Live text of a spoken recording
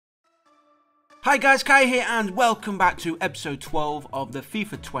Hi guys, Kai here and welcome back to episode 12 of the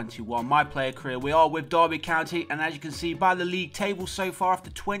FIFA 21 My Player Career. We are with Derby County, and as you can see by the league table so far after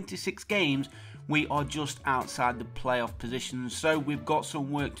 26 games, we are just outside the playoff positions, so we've got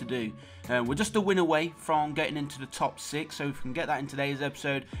some work to do. We're just a win away from getting into the top 6, so if we can get that in today's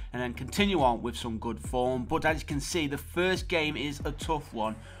episode and then continue on with some good form. But as you can see, the first game is a tough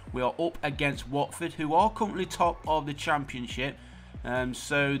one. We are up against Watford, who are currently top of the Championship.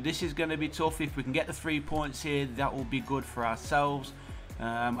 So this is going to be tough. If we can get the 3 points here, that will be good for ourselves.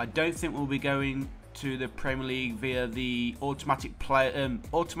 I don't think we'll be going to the Premier League via the automatic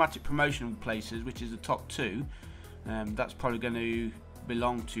promotion places, which is the top 2. That's probably going to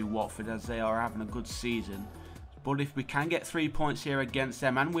belong to Watford, as they are having a good season. But if we can get 3 points here against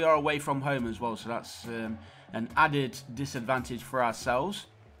them, and we are away from home as well, so that's an added disadvantage for ourselves.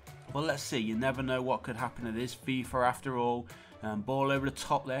 Well, let's see. You never know what could happen to this FIFA after all. Ball over the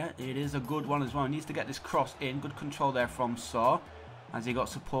top there. It is a good one as well. He needs to get this cross in. Good control there from Sarr. As he got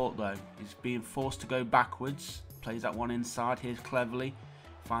support though. He's being forced to go backwards. Plays that one inside. Here's cleverly.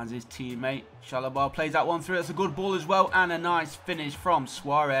 Finds his teammate. Shalabar plays that one through. That's a good ball as well. And a nice finish from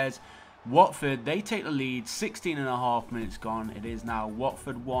Suarez. Watford, they take the lead. 16.5 minutes gone. It is now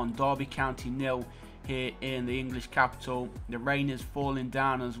Watford 1, Derby County 0 here in the English capital. The rain is falling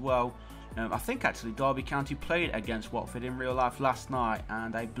down as well. I think actually Derby County played against Watford in real life last night,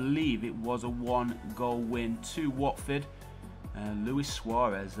 and I believe it was a 1-goal win to Watford. Luis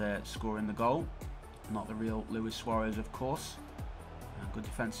Suarez there scoring the goal. Not the real Luis Suarez, of course. Good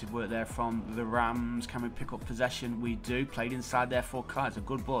defensive work there from the Rams. Can we pick up possession? We do. Played inside there for Kai. It's a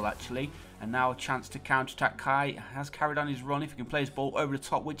good ball actually. And now a chance to counter-attack. Kai has carried on his run. If he can play his ball over the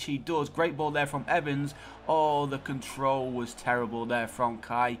top, which he does. Great ball there from Evans. Oh, the control was terrible there from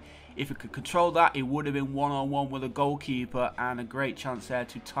Kai. If he could control that, it would have been one-on-one with a goalkeeper, and a great chance there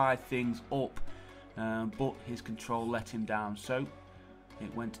to tie things up. But his control let him down. So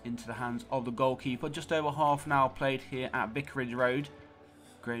it went into the hands of the goalkeeper. Just over half an hour played here at Vicarage Road.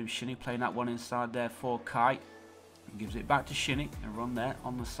 Graham Shinney playing that one inside there for Kai. Gives it back to Shinney. A run there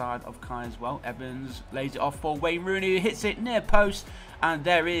on the side of Kai as well. Evans lays it off for Wayne Rooney, who hits it near post. And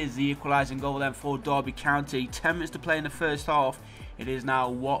there is the equalising goal then for Derby County. 10 minutes to play in the first half. It is now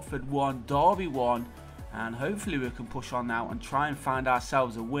Watford 1, Derby 1. And hopefully we can push on now and try and find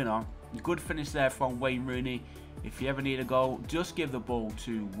ourselves a winner. Good finish there from Wayne Rooney. If you ever need a goal, just give the ball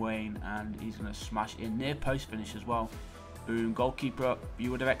to Wayne and he's going to smash in. Near post finish as well. Boom, goalkeeper up. You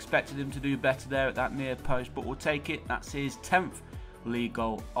would have expected him to do better there at that near post, but we'll take it. That's his 10th league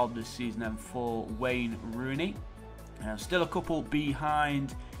goal of the season and for Wayne Rooney. Still a couple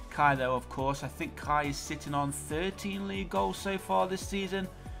behind Kai though, of course. I think Kai is sitting on 13 league goals so far this season.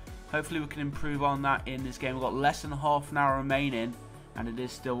 Hopefully we can improve on that in this game. We've got less than half an hour remaining and it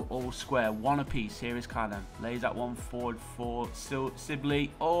is still all square. One apiece. Here is Kai then. Lays that one forward for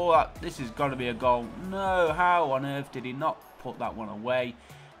Sibley. Oh, this has got to be a goal. No, how on earth did he not put that one away?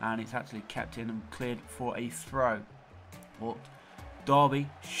 And it's actually kept in and cleared for a throw. But Derby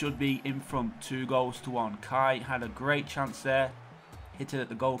should be in front 2-1. Kai had a great chance there. Hit it at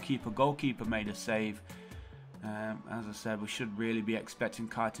the goalkeeper. Goalkeeper made a save. As I said, we should really be expecting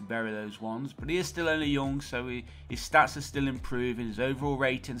Kai to bury those ones. But he is still only young, so his stats are still improving. His overall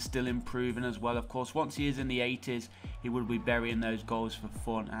rating is still improving as well. Of course, once he is in the 80s, he will be burying those goals for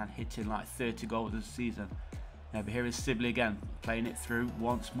fun and hitting like 30 goals this season. But here is Sibley again, playing it through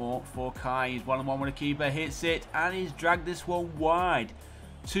once more for Kai. He's one-on-one with a keeper, hits it, and he's dragged this one wide.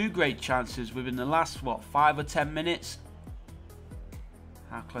 2 great chances within the last, what, 5 or 10 minutes?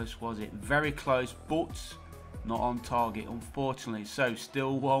 How close was it? Very close, but not on target, unfortunately. So,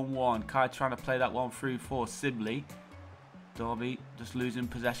 still 1-1. Kai trying to play that one through for Sibley. Derby just losing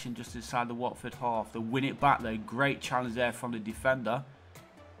possession just inside the Watford half. They win it back though. Great challenge there from the defender.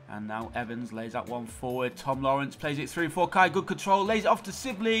 And now Evans lays that one forward. Tom Lawrence plays it through for Kai. Good control. Lays it off to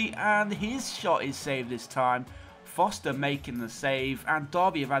Sibley. And his shot is saved this time. Foster making the save. And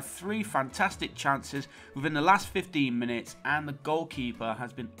Derby have had 3 fantastic chances within the last 15 minutes. And the goalkeeper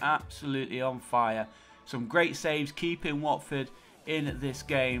has been absolutely on fire. Some great saves keeping Watford in this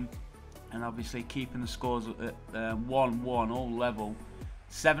game. And obviously keeping the scores at 1-1 all level.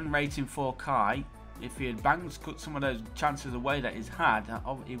 7 rating for Kai. If he had banged some of those chances away that he's had,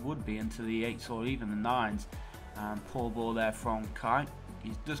 it would be into the 8s or even the 9s. And poor ball there from Kai.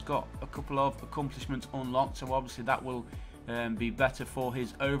 He's just got a couple of accomplishments unlocked, so obviously that will be better for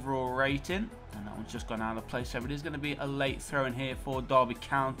his overall rating. And that one's just gone out of place, so it is going to be a late throw in here for Derby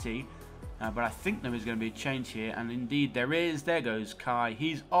County. But I think there is going to be a change here, and indeed there is. There goes Kai.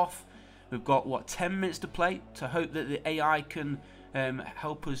 He's off. We've got, what, 10 minutes to play to hope that the AI can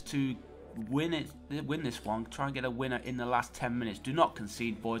help us to win this one. Try and get a winner in the last 10 minutes. Do not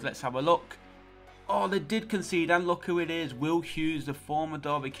concede, boys. Let's have a look. Oh, they did concede, and look who it is. Will Hughes, the former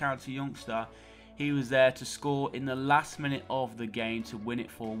Derby County youngster. He was there to score in the last minute of the game to win it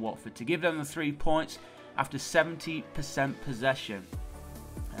for Watford, to give them the 3 points after 70% possession.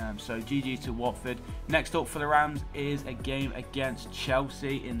 So GG to Watford. Next up for the Rams is a game against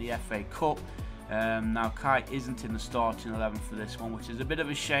Chelsea in the FA Cup. Now Kai isn't in the starting 11 for this one, which is a bit of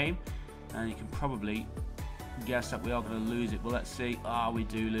a shame, and you can probably guess that we are going to lose it, but let's see. We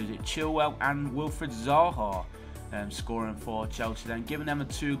do lose it. Chilwell and Wilfred Zaha scoring for Chelsea, then giving them a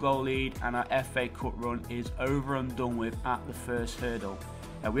 2-goal lead, and our FA Cup run is over and done with at the first hurdle.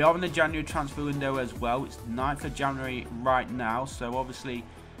 We are in the January transfer window as well. It's 9th of January right now, so obviously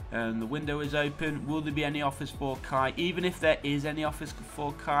the window is open. Will there be any offers for Kai? Even if there is any offers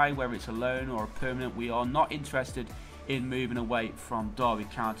for Kai, whether it's a loan or a permanent, we are not interested in moving away from Derby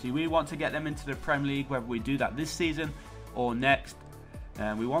County. We want to get them into the Premier League, whether we do that this season or next.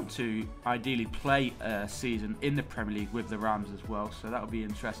 We want to ideally play a season in the Premier League with the Rams as well, so that would be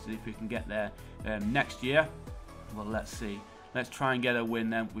interesting if we can get there next year. Well, let's see. Let's try and get a win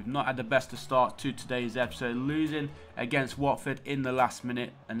then. We've not had the best of start to today's episode, losing against Watford in the last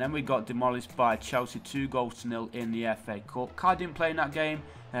minute, and then we got demolished by Chelsea 2-0 in the FA Cup. Kai didn't play in that game,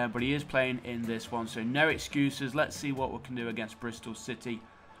 but he is playing in this one, so no excuses. Let's see what we can do against Bristol City.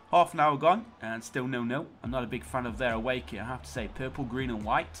 Half an hour gone and still 0-0. I'm not a big fan of their away kit, I have to say. Purple, green and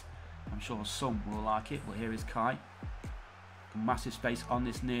white. I'm sure some will like it, but here is Kai. Massive space on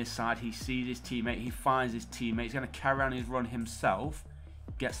this near side. He sees his teammate. He finds his teammate. He's going to carry on his run himself.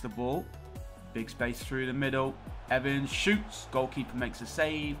 Gets the ball. Big space through the middle. Evans shoots. Goalkeeper makes a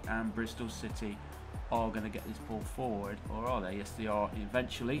save. And Bristol City are going to get this ball forward. Or are they? Yes, they are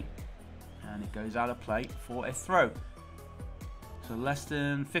eventually. And it goes out of play for a throw. So less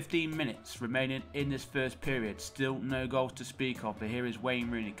than 15 minutes remaining in this first period. Still no goals to speak of. But here is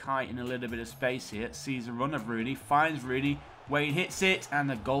Wayne Rooney. Kai in a little bit of space here. Sees a run of Rooney. Finds Rooney. Wayne hits it, and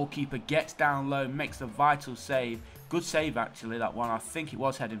the goalkeeper gets down low, makes a vital save. Good save, actually, that one. I think it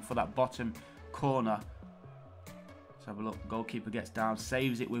was heading for that bottom corner. Let's have a look. Goalkeeper gets down,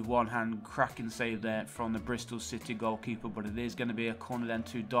 saves it with one hand. Cracking save there from the Bristol City goalkeeper, but it is going to be a corner then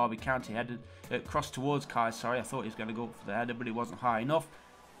to Derby County. Headed cross towards Kai, sorry. I thought he was going to go up for the header, but he wasn't high enough.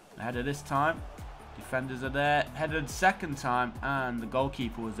 The header this time. Defenders are there. Headed second time, and the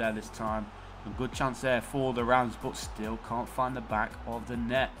goalkeeper was there this time. A good chance there for the Rams, but still can't find the back of the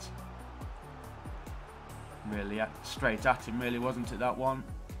net. Really straight at him, really, wasn't it, that one?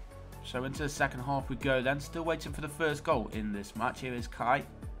 So into the second half we go then. Still waiting for the first goal in this match. Here is Kai.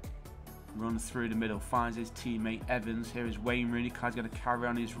 Runs through the middle, finds his teammate Evans. Here is Wayne Rooney. Kai's going to carry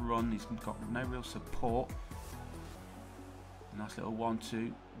on his run. He's got no real support. Nice little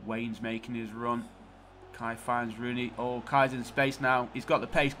 1-2. Wayne's making his run. Kai finds Rooney. Oh, Kai's in space now. He's got the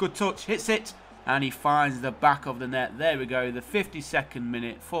pace. Good touch. Hits it. And he finds the back of the net. There we go. The 52nd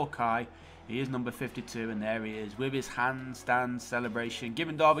minute for Kai. He is number 52. And there he is with his handstand celebration.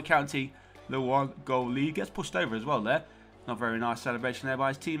 Giving Derby County the 1-goal lead. Gets pushed over as well there. Not very nice celebration there by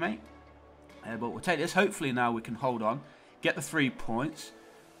his teammate. But we'll take this. Hopefully now we can hold on. Get the 3 points.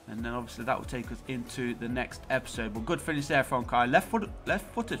 And then obviously that will take us into the next episode. But good finish there from Kai.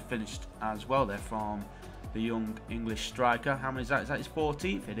 Left-footed finished as well there from the young English striker. How many is that? Is that his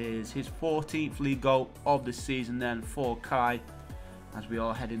 14th? It is his 14th league goal of the season then for Kai, as we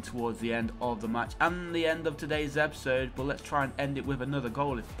are heading towards the end of the match and the end of today's episode. But let's try and end it with another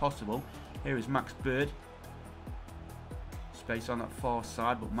goal if possible. Here is Max Bird. Space on that far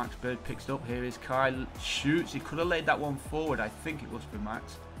side, but Max Bird picks it up. Here is Kai. Shoots. He could have laid that one forward. I think it was for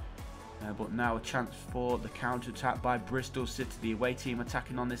Max. But now a chance for the counter-attack by Bristol City. The away team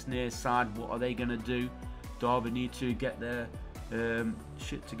attacking on this near side. What are they going to do? Derby need to get their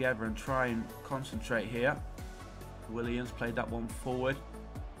shit together and try and concentrate here. Williams played that one forward.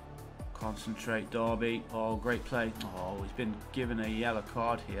 Concentrate, Derby. Oh, great play. Oh, he's been given a yellow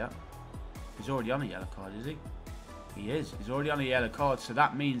card here. He's already on a yellow card, is he? He is. He's already on a yellow card, so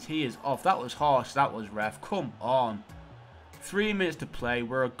that means he is off. That was harsh. That was ref. Come on. 3 minutes to play.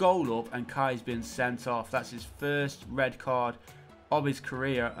 We're a goal up, and Kai's been sent off. That's his first red card of his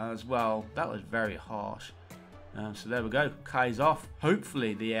career as well. That was very harsh. So there we go. Kai's off.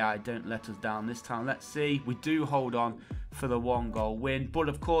 Hopefully the AI don't let us down this time. Let's see. We do hold on for the 1-goal win. But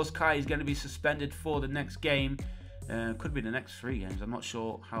of course, Kai is going to be suspended for the next game. Could be the next 3 games. I'm not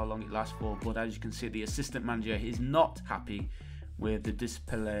sure how long it lasts for. But as you can see, the assistant manager is not happy with the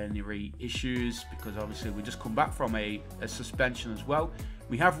disciplinary issues, because obviously we just come back from a suspension as well.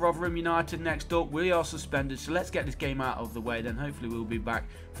 We have Rotherham United next up. We are suspended, so let's get this game out of the way, then hopefully we'll be back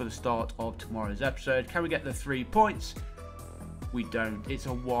for the start of tomorrow's episode. Can we get the 3 points? We don't. It's a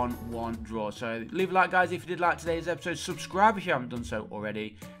 1-1 draw. So leave a like, guys, if you did like today's episode. Subscribe if you haven't done so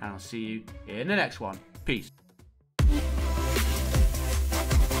already, and I'll see you in the next one. Peace.